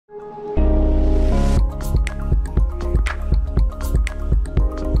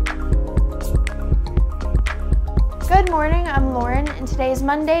Today is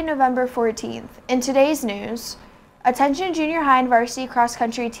Monday, November 14th. In today's news, attention junior high and varsity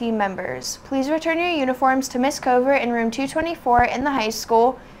cross-country team members. Please return your uniforms to Miss Covert in room 224 in the high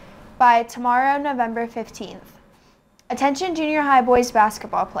school by tomorrow, November 15th. Attention junior high boys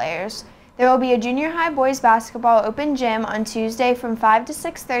basketball players. There will be a junior high boys basketball open gym on Tuesday from 5 to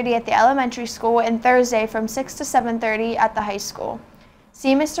 6:30 at the elementary school and Thursday from 6 to 7:30 at the high school.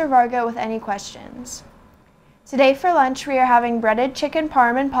 See Mr. Vargo with any questions. Today for lunch, we are having breaded chicken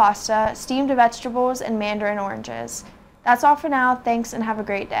parm and pasta, steamed vegetables, and mandarin oranges. That's all for now. Thanks and have a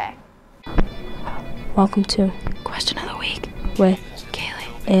great day. Welcome to Question of the Week with Kaylee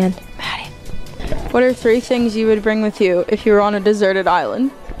and Maddie. What are 3 things you would bring with you if you were on a deserted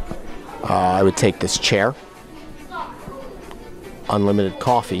island? I would take this chair, unlimited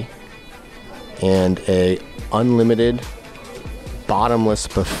coffee, and a unlimited bottomless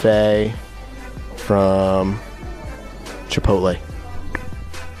buffet from Chipotle.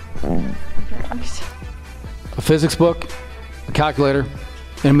 A physics book, a calculator,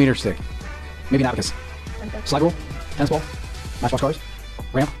 and a meter stick. Maybe an abacus. Slide rule, tennis ball, matchbox cars,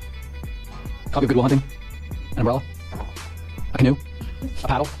 ramp, copy of Good Will Hunting, an umbrella, a canoe, a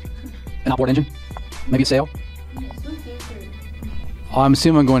paddle, an outboard engine, maybe a sail. I'm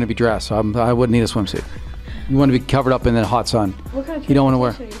assuming I'm going to be dressed, so I wouldn't need a swimsuit. You want to be covered up in the hot sun. What kind of you don't want to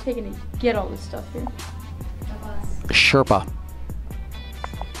wear. Are you taking to get all this stuff here? A Sherpa.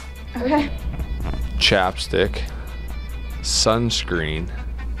 Okay. Chapstick, sunscreen,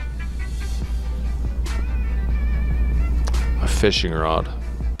 a fishing rod,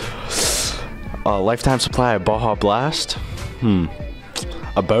 a lifetime supply of Baja Blast,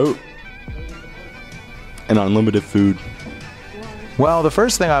 a boat, and unlimited food. Well, the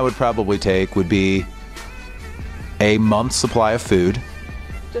first thing I would probably take would be a month's supply of food.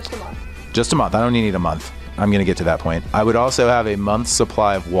 Just a month. Just a month. I don't need a month. I'm going to get to that point. I would also have a month's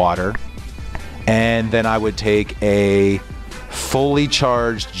supply of water. And then I would take a fully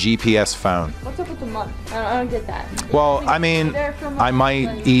charged GPS phone. What's up with the month? I don't get that. Well, I mean, I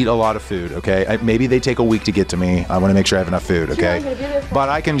might eat a lot of food, okay? Maybe they take a week to get to me. I want to make sure I have enough food, okay? But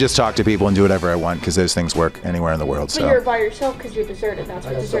I can just talk to people and do whatever I want because those things work anywhere in the world. But you're by yourself because you're deserted. That's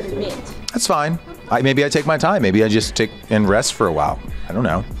what deserted means. That's fine. Maybe I take my time. Maybe I just take and rest for a while. I don't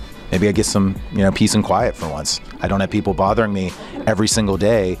know. Maybe I get some, peace and quiet for once. I don't have people bothering me every single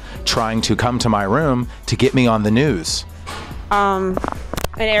day trying to come to my room to get me on the news. An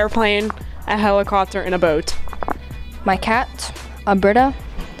airplane, a helicopter, and a boat. my cat, a Brita,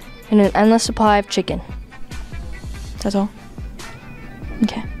 and an endless supply of chicken. That's all.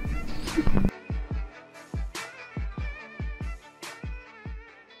 Okay.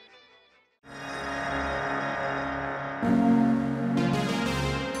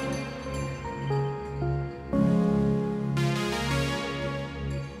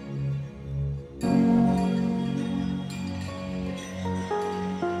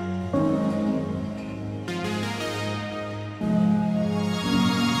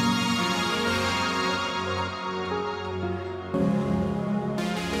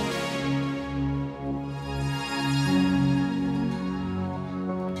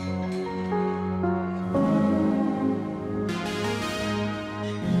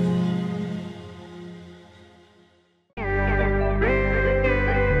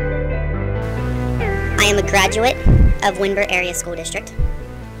 I am a graduate of Windber Area School District.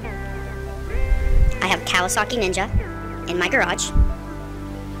 I have a Kawasaki Ninja in my garage.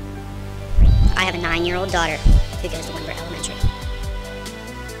 I have a 9-year-old daughter who goes to Windber Elementary.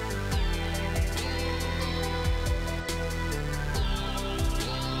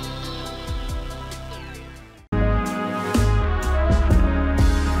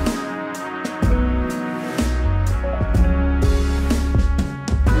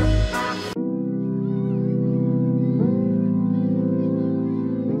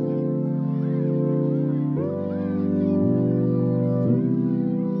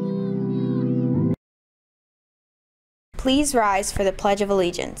 Please rise for the Pledge of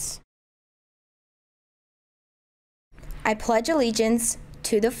Allegiance. I pledge allegiance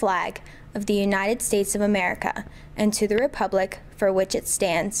to the flag of the United States of America and to the republic for which it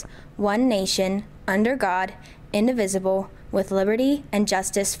stands, one nation, under God, indivisible, with liberty and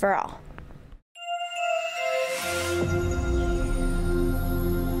justice for all.